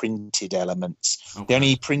printed elements. Okay. The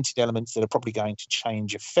only printed elements that are probably going to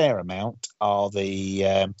change a fair amount are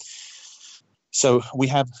the so we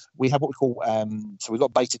have what we call so we've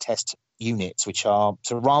got beta test units, which are,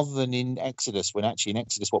 so rather than in Exodus, when actually in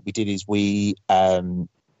Exodus what we did is we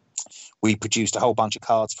produced a whole bunch of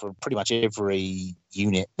cards for pretty much every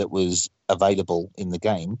unit that was available in the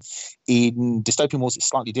game. In Dystopian Wars it's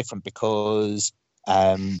slightly different, because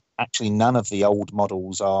actually none of the old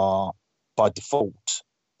models are by default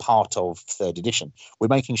part of third edition. We're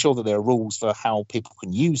making sure that there are rules for how people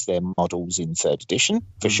can use their models in third edition,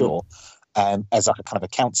 for sure, as like a kind of a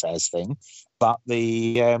counts as thing. But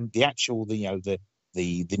the actual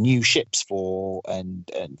the new ships for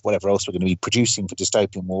and whatever else we're going to be producing for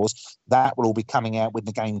Dystopian Wars, that will all be coming out when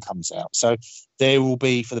the game comes out. So there will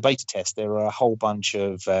be, for the beta test, there are a whole bunch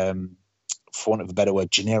of for want of a better word,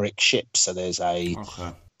 generic ships. So there's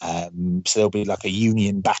so there'll be like a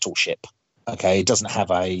Union battleship. Okay, it doesn't have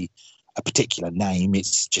a particular name.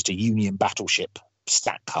 It's just a Union battleship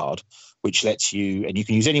stat card, which lets you, and you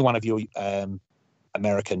can use any one of your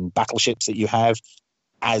American battleships that you have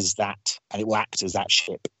as that, and it will act as that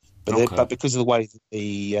ship. But because of the way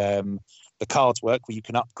that the cards work, where you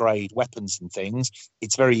can upgrade weapons and things,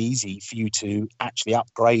 it's very easy for you to actually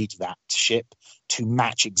upgrade that ship to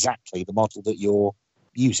match exactly the model that you're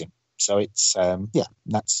using. So it's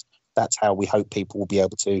that's how we hope people will be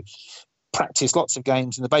able to practice lots of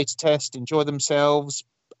games in the beta test, enjoy themselves,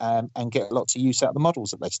 and get lots of use out of the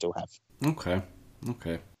models that they still have. Okay.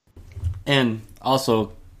 And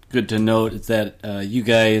also good to note that you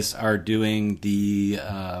guys are doing the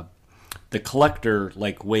collector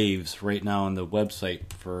like waves right now on the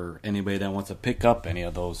website for anybody that wants to pick up any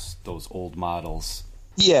of those old models.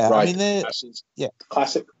 Yeah, right. I mean,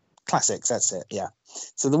 classics. That's it. Yeah.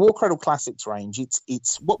 So the War Cradle Classics range,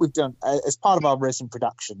 it's what we've done as part of our resin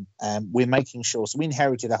production. We're making sure. So we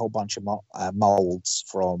inherited a whole bunch of molds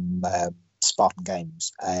from Spartan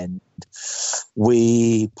Games, and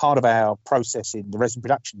part of our process in the resin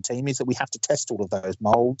production team is that we have to test all of those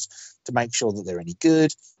molds to make sure that they're any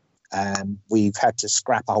good. We've had to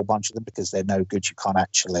scrap a whole bunch of them because they're no good. You can't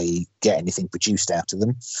actually get anything produced out of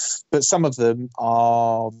them. But some of them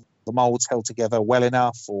are the molds held together well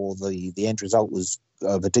enough, or the end result was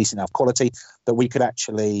of a decent enough quality that we could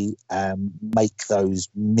actually make those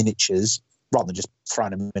miniatures rather than just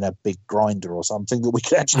throwing them in a big grinder or something, that we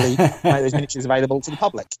could actually make those miniatures available to the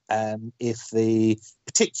public.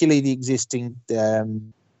 Particularly the existing sort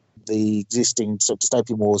of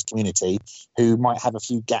dystopian wars community, who might have a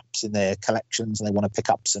few gaps in their collections and they want to pick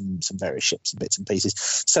up some various ships and bits and pieces.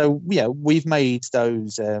 So we've made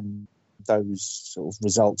those sort of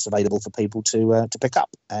results available for people to pick up.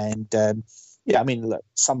 And I mean, look,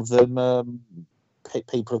 some of them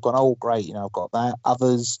people have gone, oh great, I've got that.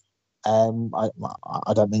 Others I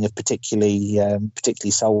don't think have particularly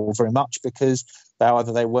sold very much because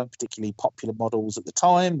they weren't particularly popular models at the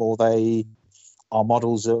time, or they are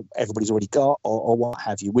models that everybody's already got, or what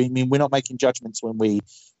have you. We're not making judgments when we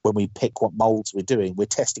pick what molds we're doing. We're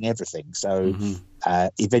testing everything. So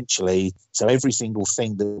eventually, every single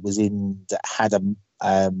thing that was in that had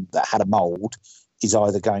a mold is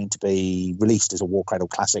either going to be released as a War Cradle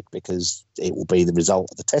Classic because it will be the result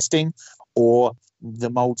of the testing, or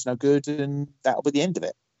the mold's no good and that'll be the end of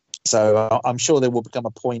it. So I'm sure there will become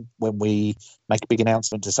a point when we make a big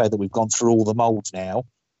announcement to say that we've gone through all the molds now,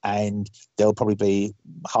 and there'll probably be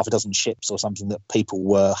half a dozen ships or something that people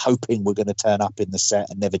were hoping were going to turn up in the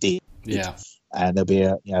set and never did. Yeah. And there'll be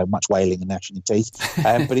much wailing and gnashing of teeth.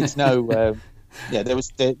 But it's no, but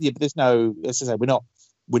there's no, as I say,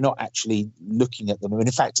 we're not actually looking at them. I mean,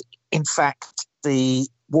 in fact, the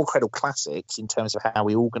War Cradle Classics, in terms of how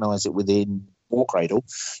we organise it within War Cradle,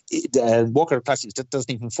 War Cradle Classics doesn't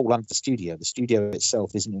even fall under the studio. The studio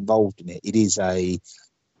itself isn't involved in it. It is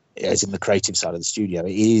as in the creative side of the studio,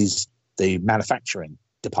 it is the manufacturing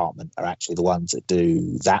department are actually the ones that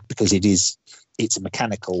do that, because it's a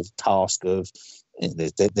mechanical task of,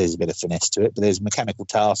 there's a bit of finesse to it, but there's a mechanical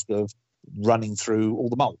task of running through all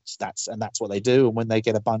the molds. That's what they do. And when they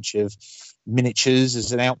get a bunch of miniatures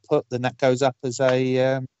as an output, then that goes up as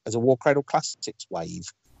a War Cradle Classics wave.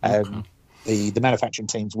 Okay. The manufacturing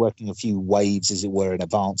team's working a few waves, as it were, in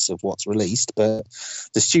advance of what's released, but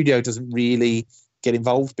the studio doesn't really get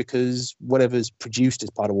involved because whatever's produced as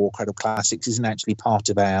part of War Cradle Classics isn't actually part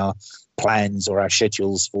of our plans or our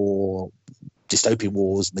schedules for Dystopian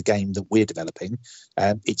Wars and the game that we're developing.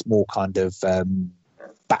 It's more kind of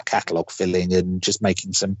back catalogue filling and just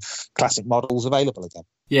making some classic models available again.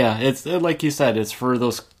 Yeah, it's like you said, it's for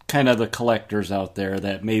those kind of the collectors out there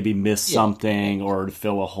that maybe miss something or to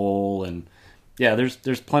fill a hole. And yeah,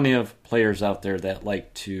 there's plenty of players out there that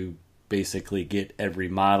like to basically get every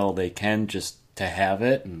model they can just to have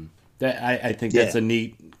it. And that I think that's a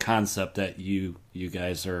neat concept that you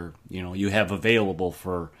guys are, you have available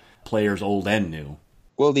for players old and new.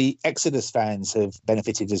 Well, the Exodus fans have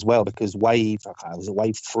benefited as well, because Wave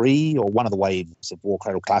 3 or one of the waves of War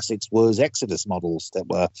Cradle Classics was Exodus models that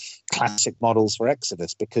were classic models for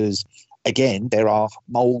Exodus, because, again, there are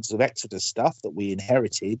molds of Exodus stuff that we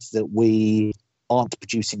inherited that we aren't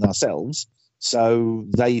producing ourselves. So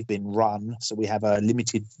they've been run. So we have a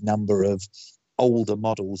limited number of older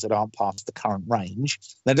models that aren't part of the current range.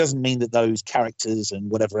 That doesn't mean that those characters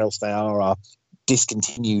and whatever else they are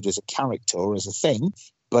discontinued as a character or as a thing,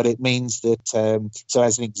 but it means that so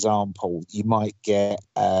as an example, you might get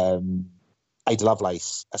Lucinda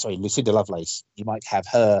Lovelace. You might have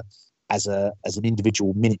her as an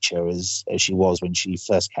individual miniature as she was when she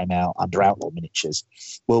first came out under Outlaw Miniatures.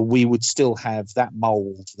 Well, we would still have that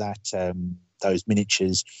mold, that those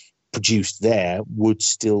miniatures produced there we'd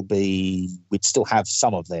still have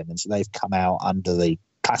some of them, and so they've come out under the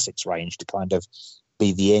Classics range to kind of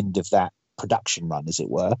be the end of that production run, as it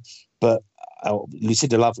were. But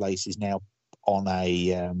Lucinda Lovelace is now on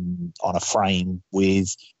a frame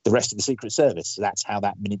with the rest of the Secret Service. So that's how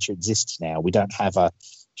that miniature exists now. We don't have a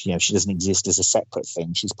she doesn't exist as a separate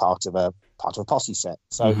thing. She's part of a posse set.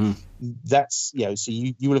 So that's so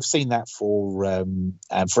you will have seen that for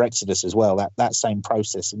Exodus as well. That same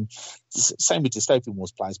process, and same with Dystopian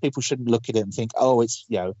Wars players. People shouldn't look at it and think, oh, it's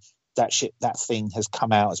that thing has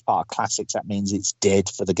come out as part of Classics. That means it's dead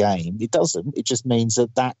for the game. It doesn't. It just means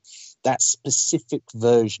that specific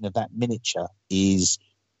version of that miniature is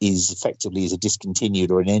effectively as a discontinued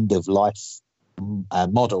or an end of life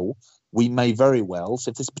model. We may very well,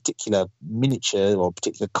 so if there's a particular miniature or a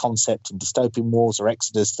particular concept in Dystopian Wars or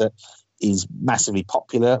Exodus that is massively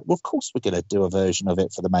popular, well, of course we're going to do a version of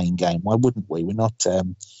it for the main game. Why wouldn't we? We're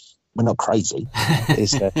not crazy.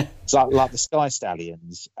 It's like the Sky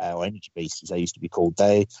Stallions or Energy Beasts, as they used to be called.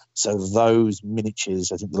 Those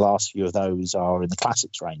miniatures, I think the last few of those are in the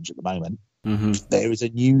Classics range at the moment. There is a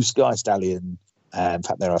new Sky Stallion. In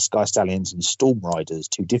fact, there are Sky Stallions and Storm Riders,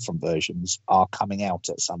 2 different versions, are coming out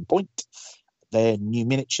at some point. They're new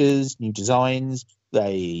miniatures, new designs.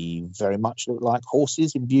 They very much look like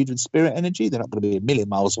horses imbued with spirit energy. They're not going to be a million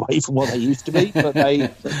miles away from what they used to be, but they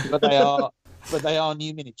are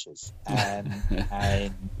new miniatures, and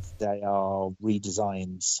they are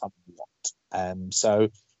redesigned somewhat. So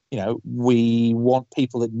we want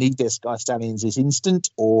people that need their Sky Stallions this instant,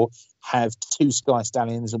 or have 2 Sky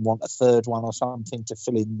Stallions and want a third one or something to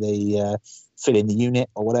fill in the unit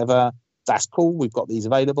or whatever. That's cool. We've got these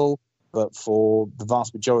available. But for the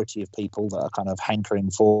vast majority of people that are kind of hankering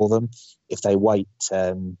for them, if they wait 6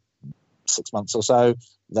 months or so,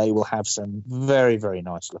 they will have some very, very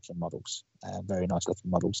nice looking models. And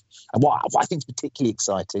what I think is particularly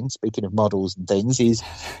exciting, speaking of models and things, is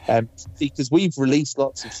because we've released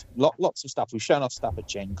lots of stuff. We've shown off stuff at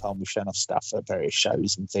Gen Con, we've shown off stuff at various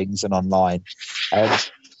shows and things and online.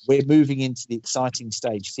 We're moving into the exciting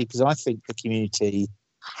stage, because I think the community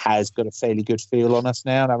has got a fairly good feel on us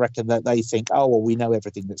now, and I reckon that they think, oh well, we know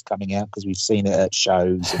everything that's coming out because we've seen it at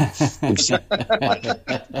shows, and we've seen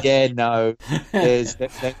there's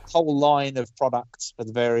that whole line of products for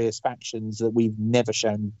the various factions that we've never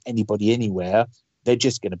shown anybody anywhere. They're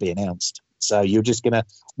just going to be announced, so you're just going to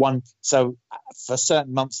so for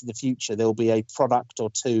certain months in the future there'll be a product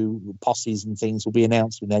or 2 posses and things will be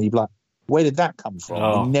announced, and then you'll be like, where did that come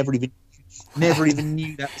from? We never even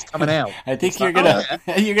knew that was coming out. I think you're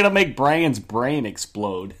gonna make Brian's brain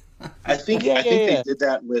explode. I think they did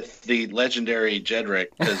that with the legendary Jedrick,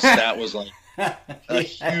 because that was like a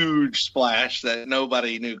huge splash that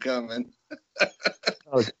nobody knew coming.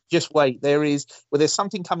 Just wait. There's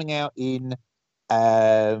something coming out in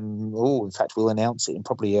in fact we'll announce it in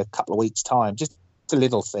probably a couple of weeks' time. Just a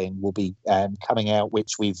little thing will be coming out,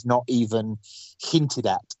 which we've not even hinted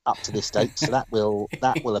at up to this date, so that will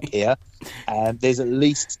appear. There's at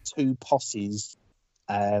least 2 posses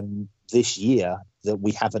this year that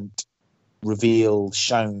we haven't revealed,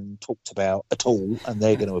 shown, talked about at all, and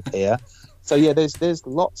they're going to appear. So yeah, there's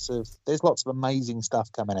lots of amazing stuff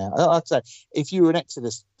coming out. I'd say if you're an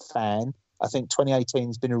Exodus fan, I think 2018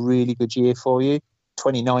 has been a really good year for you.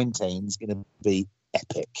 2019 is going to be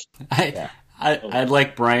epic. I'd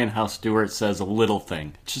like Brian how Stewart says a little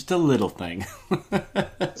thing, just a little thing.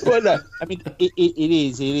 Well, no, I mean it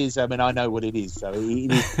is. I mean, I know what it is. So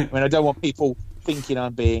it is. I mean, I don't want people thinking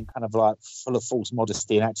I'm being kind of like full of false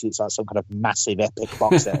modesty, and actually it's like some kind of massive epic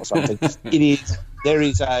box set or something. It is. There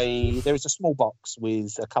is a small box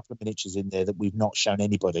with a couple of miniatures in there that we've not shown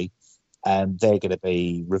anybody, and they're going to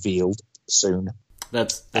be revealed soon.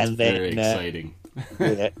 That's very exciting.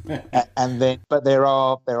 Yeah, and then but there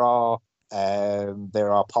are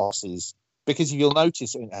posses, because you'll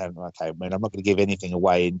notice. Okay, I mean, I'm not going to give anything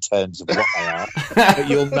away in terms of what they are, but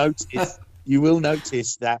you will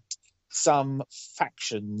notice that some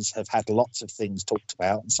factions have had lots of things talked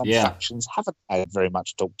about, and some factions haven't had very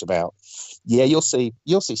much talked about. Yeah, you'll see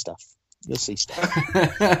stuff.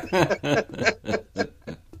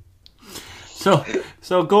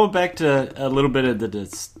 So going back to a little bit of the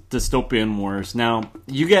dystopian wars. Now,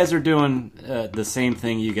 you guys are doing the same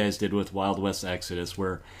thing you guys did with Wild West Exodus,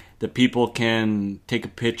 where the people can take a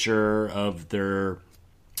picture of their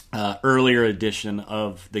earlier edition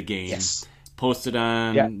of the game, post it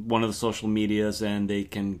on one of the social medias, and they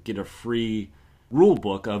can get a free rule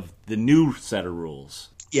book of the new set of rules.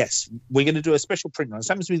 Yes, we're going to do a special print run.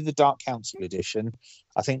 Same as with the Dark Council edition.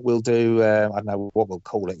 I think we'll do, I don't know what we'll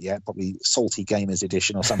call it yet, probably Salty Gamers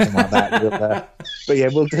edition or something like that. But yeah,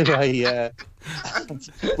 we'll do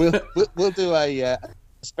we'll do a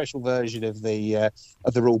special version of the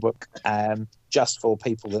rule book just for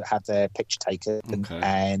people that have their picture taken. Okay.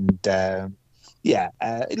 And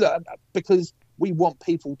look, because we want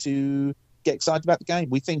people to get excited about the game.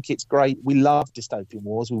 We think it's great. We love Dystopian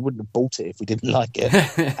Wars. We wouldn't have bought it if we didn't like it.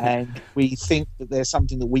 And we think that there's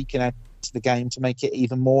something that we can add to the game to make it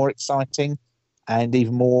even more exciting and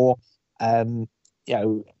even more,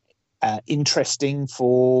 interesting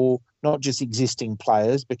for not just existing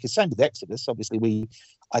players. Because same with Exodus, obviously,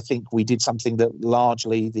 I think we did something that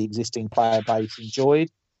largely the existing player base enjoyed,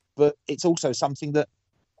 but it's also something that,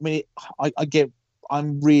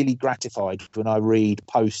 I'm really gratified when I read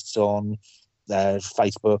posts on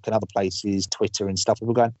Facebook and other places, Twitter and stuff.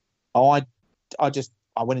 People going, I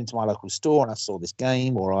went into my local store and I saw this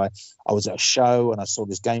game, or I was at a show and I saw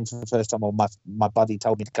this game for the first time, or my buddy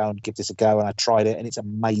told me to go and give this a go, and I tried it and it's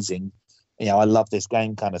amazing. I love this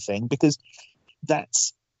game, kind of thing. Because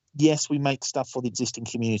that's, yes, we make stuff for the existing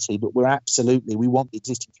community, but we want the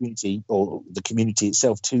existing community, or the community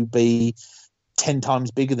itself, to be 10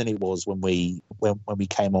 times bigger than it was when we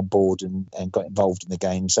came on board and got involved in the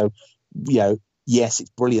game. So, yes, it's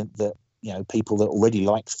brilliant that, people that already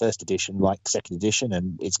like first edition like second edition,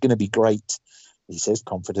 and it's going to be great, he says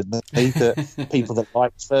confidently, that people that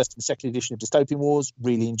like first and second edition of Dystopian Wars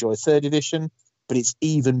really enjoy third edition. But it's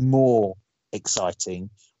even more exciting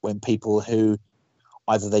when people who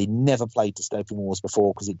either they never played Dystopian Wars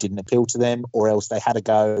before because it didn't appeal to them, or else they had a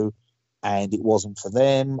go and it wasn't for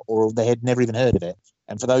them, or they had never even heard of it.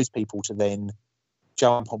 And for those people to then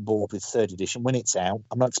jump on board with third edition when it's out,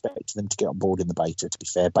 I'm not expecting them to get on board in the beta, to be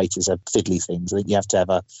fair. Betas are fiddly things. I think you have to have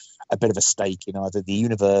a bit of a stake in either the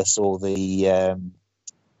universe or the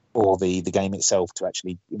game itself to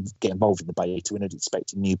actually get involved in the beta. We're not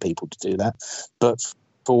expecting new people to do that. But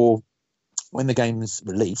for when the game's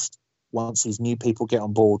released, once these new people get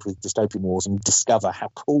on board with Dystopian Wars and discover how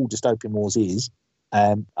cool Dystopian Wars is,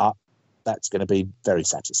 that's going to be very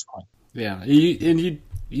satisfying. Yeah,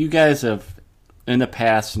 you guys have in the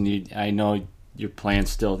past, and I know you're playing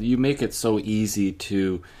still. You make it so easy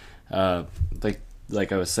to,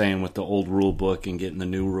 like I was saying with the old rule book and getting the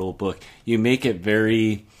new rule book. You make it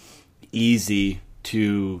very easy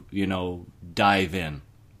to dive in,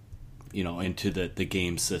 into the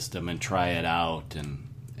game system and try it out,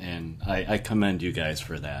 and I commend you guys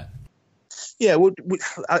for that. Yeah, well,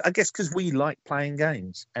 I guess because we like playing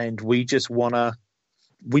games, and we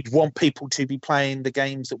want people to be playing the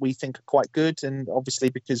games that we think are quite good. And obviously,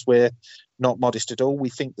 because we're not modest at all, we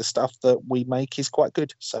think the stuff that we make is quite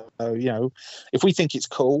good. So, if we think it's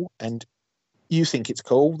cool and you think it's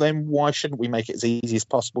cool, then why shouldn't we make it as easy as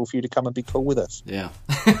possible for you to come and be cool with us? Yeah.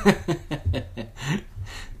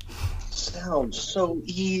 Sounds so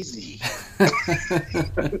easy.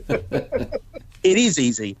 It is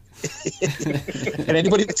easy. And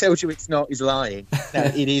anybody that tells you it's not is lying. No,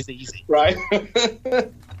 it is easy. Right?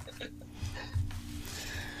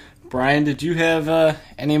 Brian, did you have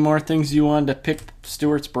any more things you wanted to pick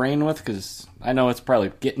Stuart's brain with? Because I know it's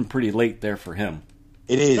probably getting pretty late there for him.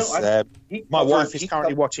 It is. My wife is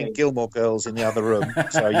currently watching Gilmore Girls in the other room,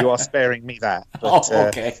 so you are sparing me that. But,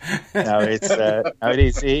 okay. No, it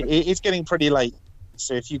is. It's getting pretty late.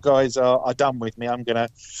 So if you guys are done with me, I'm going to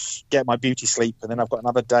get my beauty sleep, and then I've got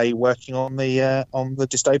another day working on the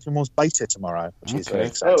Dystopian Wars beta tomorrow, which is very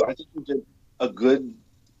exciting. I think you did a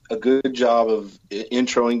good job of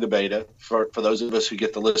introing the beta for those of us who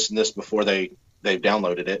get to listen to this before they've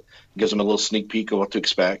downloaded it. It gives them a little sneak peek of what to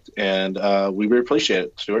expect, and we really appreciate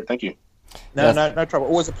it, Stuart. Thank you. No trouble.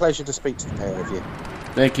 Always a pleasure to speak to the pair of you.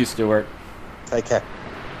 Thank you, Stuart. Take care.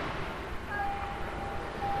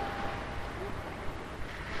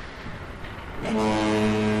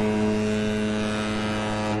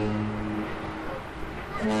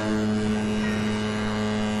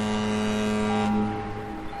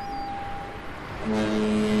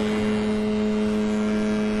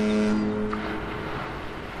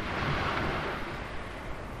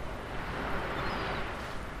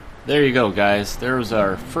 There you go, guys. There was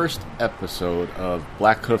our first episode of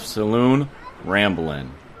Blackhoof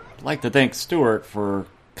Saloon-Ramblin. I'd like to thank Stuart for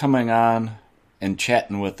coming on and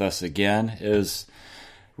chatting with us again. Is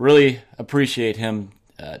really appreciate him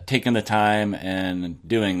taking the time and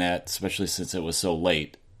doing that, especially since it was so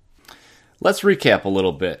late. Let's recap a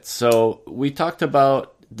little bit. So we talked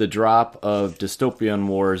about the drop of Dystopian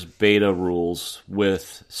Wars beta rules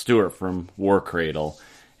with Stuart from War Cradle,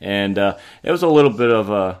 and it was a little bit of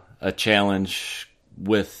a challenge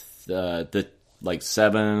with the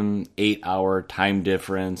 7-8 hour time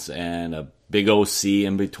difference and a big OC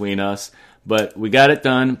in between us. But we got it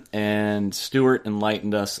done, and Stuart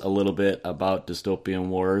enlightened us a little bit about Dystopian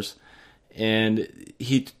Wars. And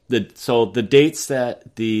so the dates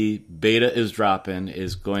that the beta is dropping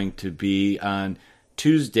is going to be on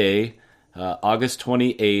Tuesday, August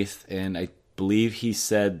 28th, and I believe he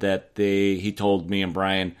said that he told me and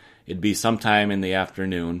Brian it'd be sometime in the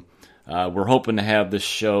afternoon. We're hoping to have this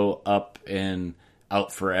show up and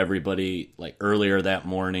out for everybody like earlier that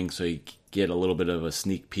morning, so you get a little bit of a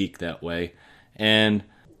sneak peek that way. And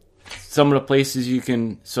some of the places you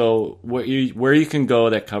can, so where you can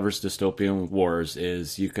go that covers Dystopian Wars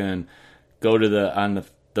is you can go to the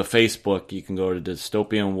Facebook, you can go to the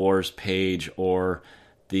Dystopian Wars page or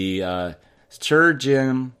the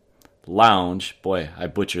Sturgeon Lounge. Boy, I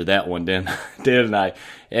butchered that one, didn't I?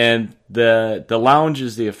 And the lounge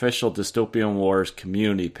is the official Dystopian Wars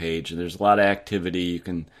community page, and there's a lot of activity you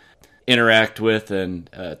can interact with and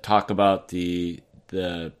talk about the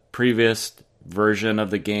previous version of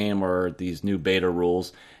the game or these new beta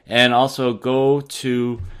rules. And also go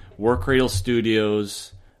to Warcradle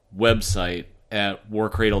Studios website at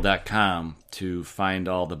warcradle.com to find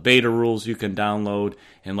all the beta rules you can download,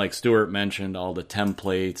 and like Stuart mentioned, all the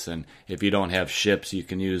templates, and if you don't have ships, you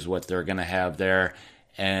can use what they're going to have there,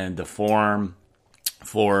 and the form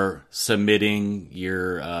for submitting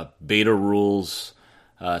your beta rules,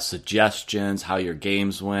 suggestions, how your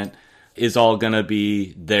games went, is all going to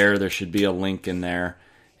be there. There should be a link in there.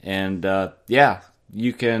 And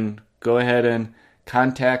you can go ahead and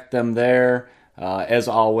contact them there. As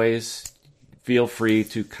always, feel free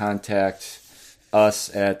to contact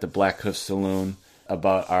us at the Blackhoof Saloon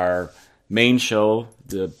about our main show,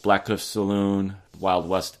 the Blackhoof Saloon Wild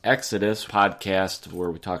West Exodus podcast,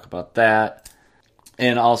 where we talk about that,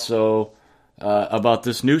 and also about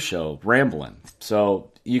this new show, Ramblin'.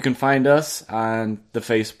 So you can find us on the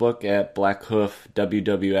Facebook at Blackhoof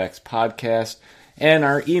WWX Podcast, and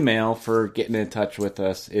our email for getting in touch with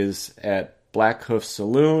us is at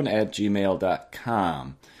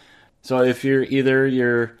blackhoofsaloon@gmail.com. So if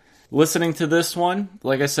you're listening to this one,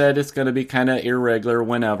 like I said, it's going to be kind of irregular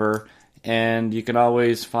whenever, and you can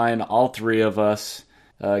always find all three of us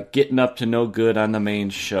getting up to no good on the main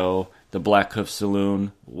show, the Blackhoof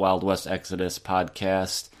Saloon Wild West Exodus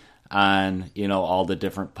podcast, on all the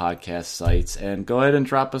different podcast sites. And go ahead and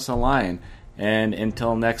drop us a line. And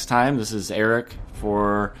until next time, this is Eric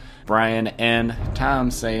for Brian and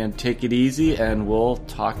Tom saying take it easy, and we'll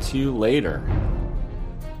talk to you later.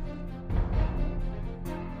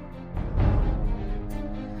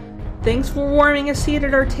 Thanks for warming a seat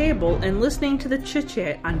at our table and listening to the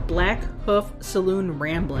chit-chat on Blackhoof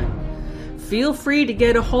Saloon-Ramblin'. Feel free to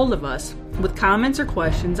get a hold of us with comments or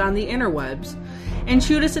questions on the interwebs, and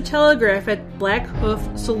shoot us a telegraph at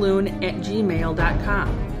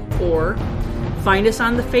blackhoofsaloon@gmail.com, or find us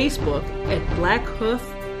on the Facebook at Blackhoof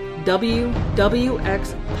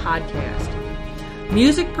WWX Podcast.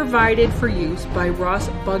 Music provided for use by Ross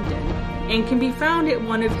Bugden and can be found at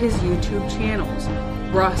one of his YouTube channels,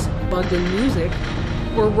 Ross Bugden Music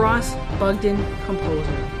or Ross Bugden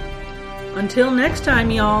Composer. Until next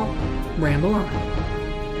time, y'all, ramble on.